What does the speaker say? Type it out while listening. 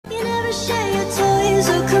wanna share your toys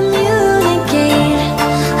or communicate.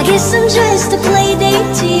 I guess I'm just a play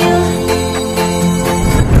date to you.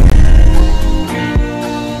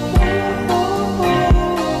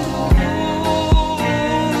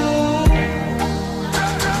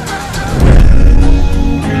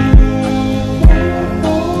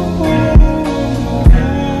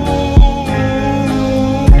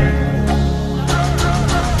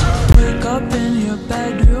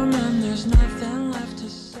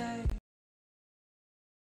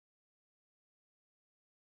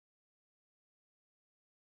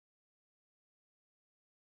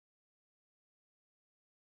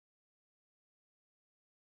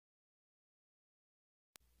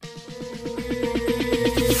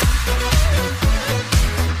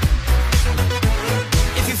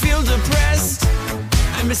 If you feel depressed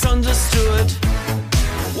and misunderstood,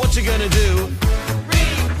 what you gonna do?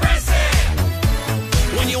 Repress it!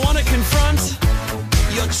 When you wanna confront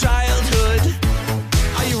your childhood,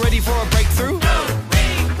 are you ready for a breakthrough? No,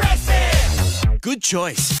 repress it! Good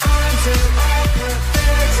choice. I'm too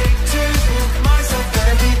apathetic to book myself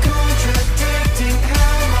therapy, contradicting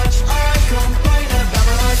how much I complain about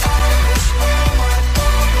my life. I push all my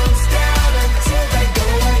problems down until they go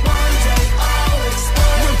away. One day I'll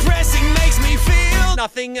explode. Repressing makes me feel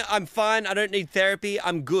nothing. I'm fine. I don't need therapy.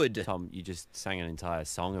 I'm good. Tom, you just sang an entire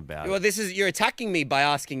song about it. Well, you're attacking me by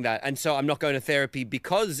asking that, and so I'm not going to therapy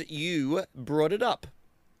because you brought it up.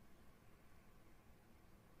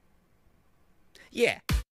 Yeah.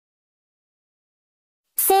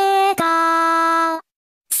 Sega.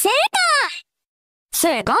 Sega.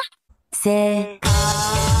 Sega.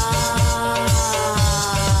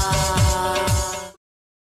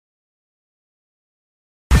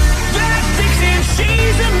 That Dixie,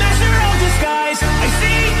 she's a master of disguise. I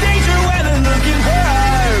see danger when I look in her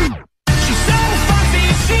eye. She's so foxy,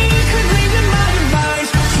 she could lead in my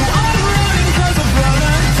demise. So I'm running 'cause of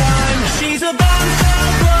running time. She's a bombshell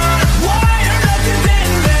blood, wider up to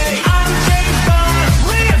day. I'm James Bond,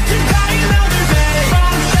 live to die another day.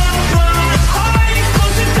 Bombshell blood, high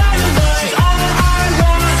explosive dynamite. She's all I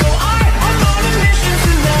want, so I'm on a mission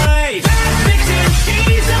tonight. That Dixie,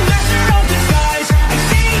 she's a master of disguise. I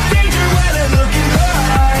see danger when I look in her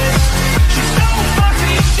eyes. She's so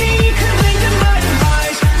foxy, she could lead to my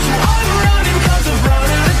demise. So I'm running 'cause of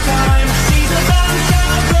running out of time. She's a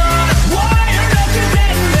bombshell blood, wired up to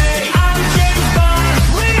day. I'm James Bond,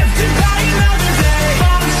 live to die another day.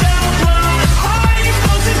 Bombshell blood, high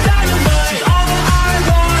explosive dynamite. She's all I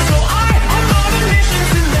want, so I'm on a mission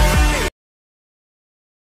tonight.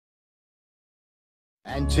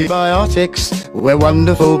 Antibiotics, we're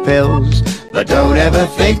wonderful pills, but don't ever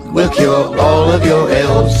think we'll cure all of your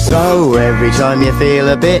ills. So every time you feel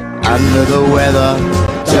a bit under the weather,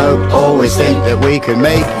 don't always think that we can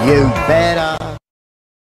make you better.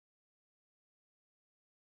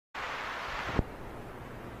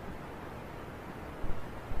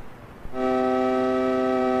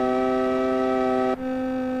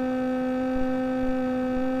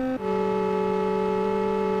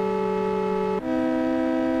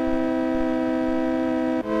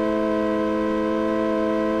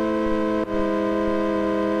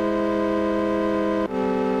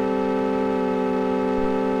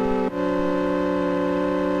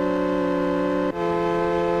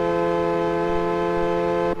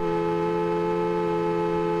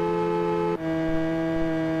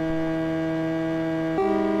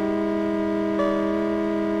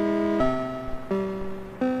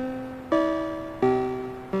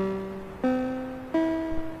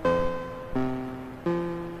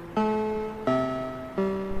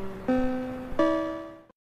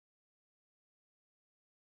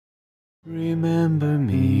 Remember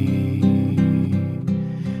me,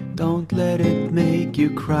 don't let it make you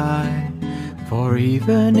cry. For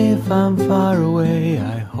even if I'm far away,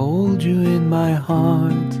 I hold you in my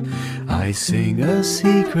heart. I sing a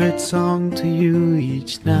secret song to you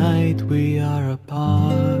each night we are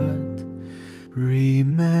apart.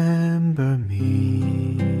 Remember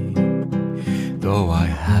me, though I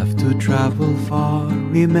have to travel far.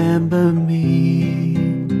 Remember me,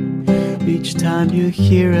 each time you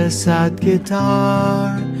hear a sad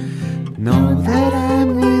guitar. Know that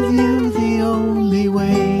I'm with you the only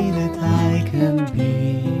way that I can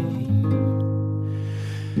be,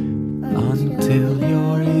 until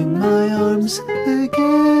you're in my arms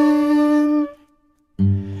again.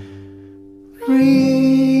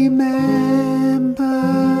 Remember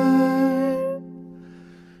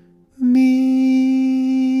me.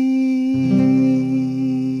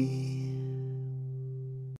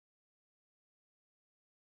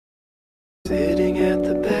 Sitting at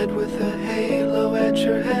the bed with a halo at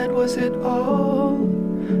your head, was it all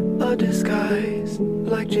a disguise,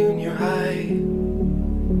 like junior high.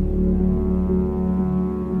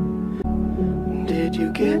 Did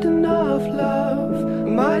you get enough love,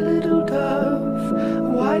 my little dove?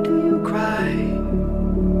 Why do you cry?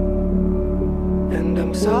 And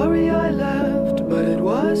I'm sorry I left, but it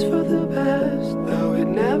was for the best, though it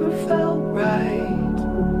never felt right.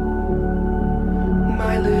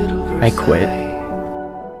 My little Versailles. I quit.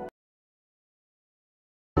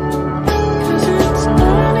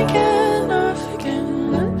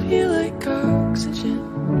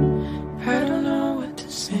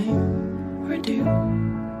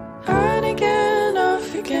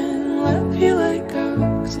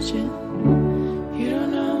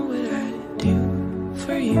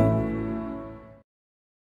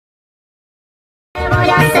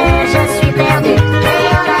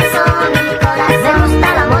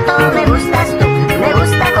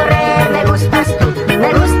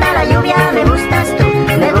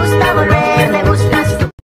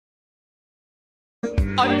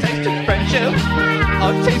 I've tasted friendship,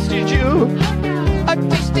 I've tasted you, I've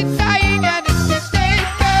tasted dying and it's tasted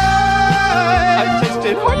good. I've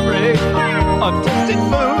tasted heartbreak, I've tasted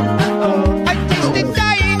food, I've tasted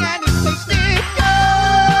dying and it's tasted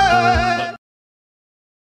good.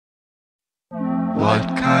 What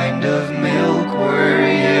kind of milk were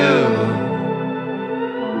you?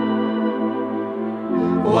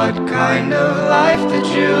 What kind of life did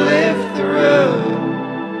you live through?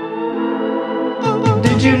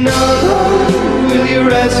 Did you know? Will you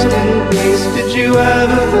rest in peace? Did you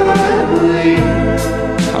have a family?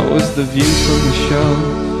 How was the view from the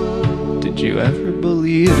shelf? Did you ever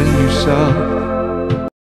believe in yourself?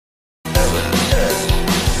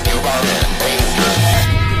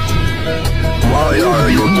 Why are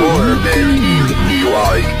you tormenting me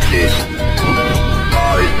like this? I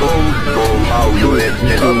don't know how you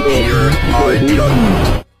ended up here. I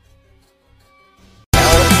just...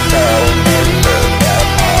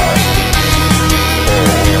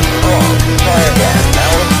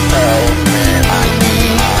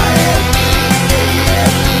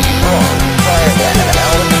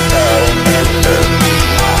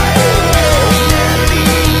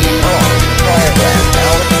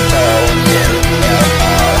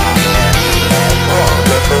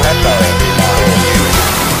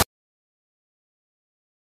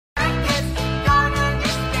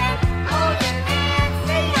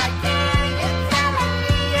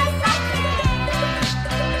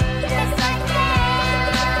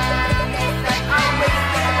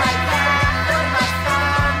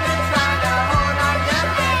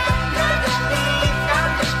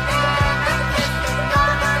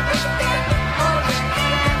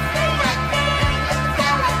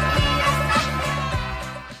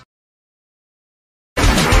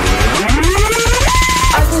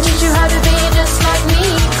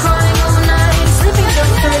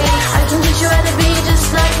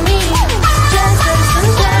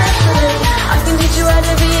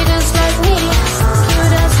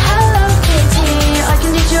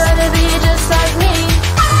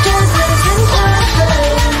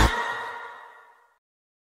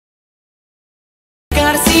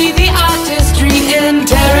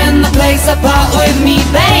 Apart with me,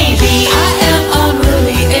 baby. I am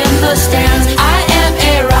unruly in the stands. I am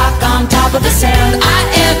a rock on top of the sand. I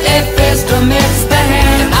am a fist amidst the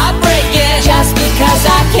hand. And I break it just because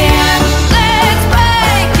I can. Let's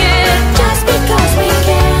break it just because we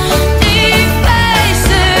can. Deface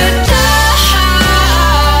it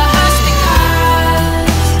just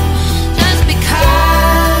because. Just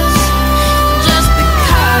because. Just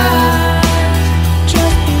because.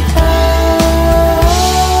 Just because.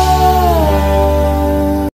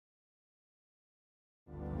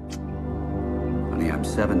 I'm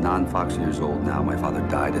 7 non-Fox years old now. My father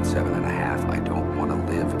died at 7.5. I don't want to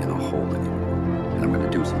live in a hole anymore. And I'm going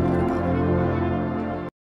to do something about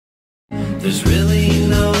it. There's really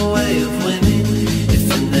no way of winning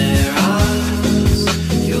if in their eyes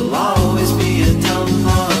you'll always be a dumb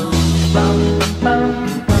one. Bum,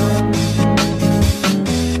 bum, bum.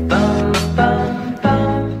 Bum, bum,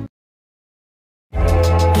 bum.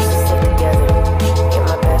 Used to stick together. You're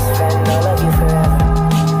my best friend. I love you forever.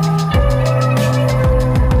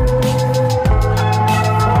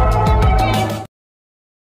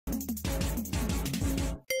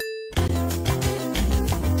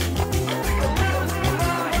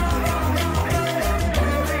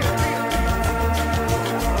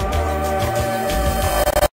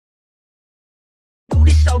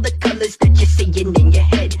 All the colors that you're seeing in your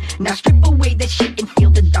head. Now strip away the shit and feel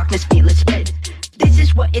the darkness, feel it spread. This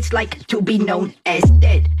is what it's like to be known as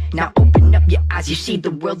dead. Now open up your eyes, you see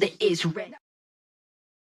the world that is red.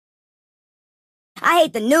 I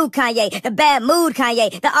hate the new Kanye, the bad mood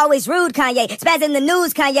Kanye, the always rude Kanye, spaz in the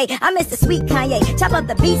news Kanye. I miss the sweet Kanye, chop up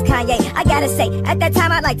the beats Kanye. I gotta say, at that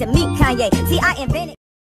time I'd like to meet Kanye. See, I invented.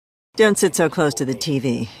 Don't sit so close to the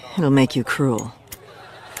TV. It'll make you cruel.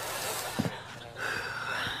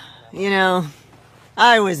 You know,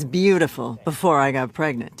 I was beautiful before I got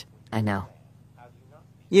pregnant. I know.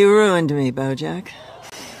 You ruined me, Bojack.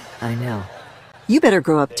 I know. You better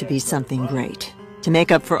grow up to be something great, to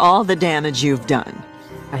make up for all the damage you've done.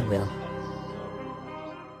 I will.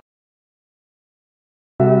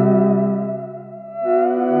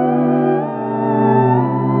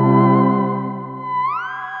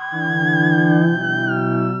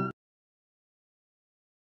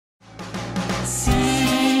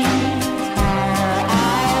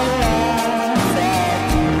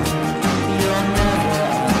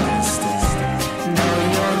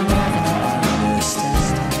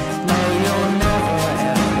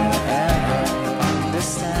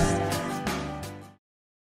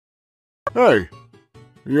 Hey,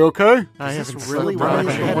 you okay? I haven't really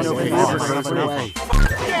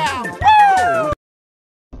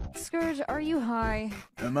Scourge, are you high?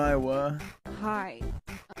 Am I what? High.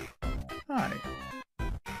 Hi.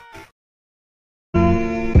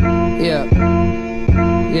 Yeah.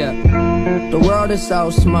 The world is so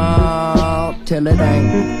small till it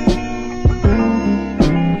ain't.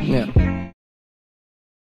 Yeah.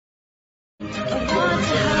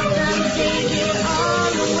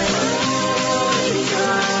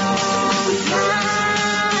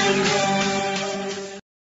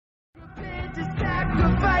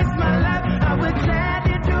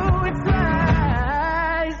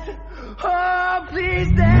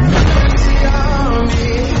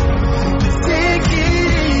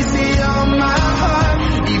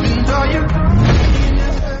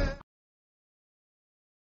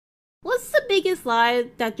 What's the biggest lie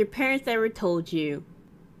that your parents ever told you?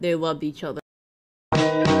 They loved each other.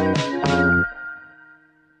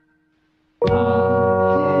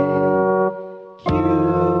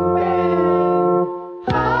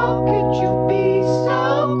 How could you be so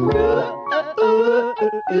cruel?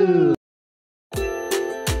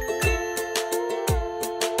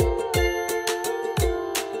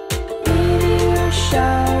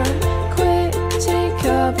 Shower, quick, take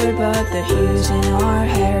cover, but the hues in our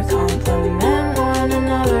hair complement one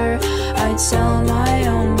another. I'd sell my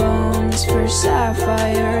own bones for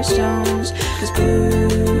sapphire stones, 'cause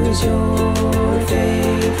blue's your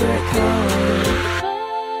favorite color.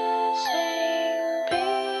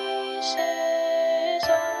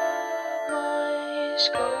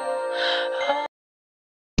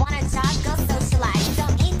 Wanna talk, go socialize.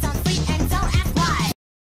 Don't eat, don't sleep, and don't ask why.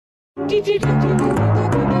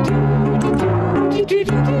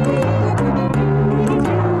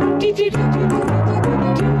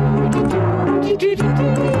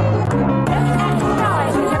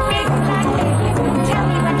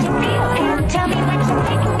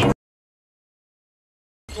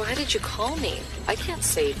 Why did you call me? I can't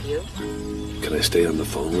save you. Can I stay on the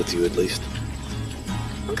phone with you at least?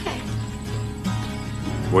 Okay.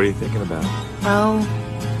 What are you thinking about? Oh,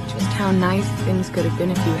 just how nice things could have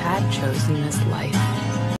been if you had chosen this life.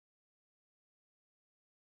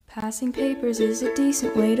 Passing papers is a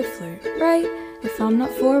decent way to flirt, right? If I'm not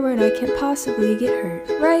forward, I can't possibly get hurt,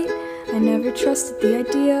 right? I never trusted the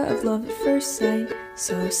idea of love at first sight,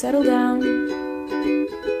 so settle down.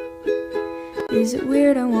 Is it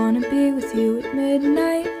weird I wanna be with you at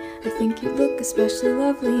midnight? I think you look especially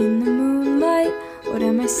lovely in the moonlight. What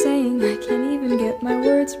am I saying? I can't even get my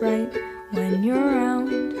words right when you're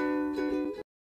around.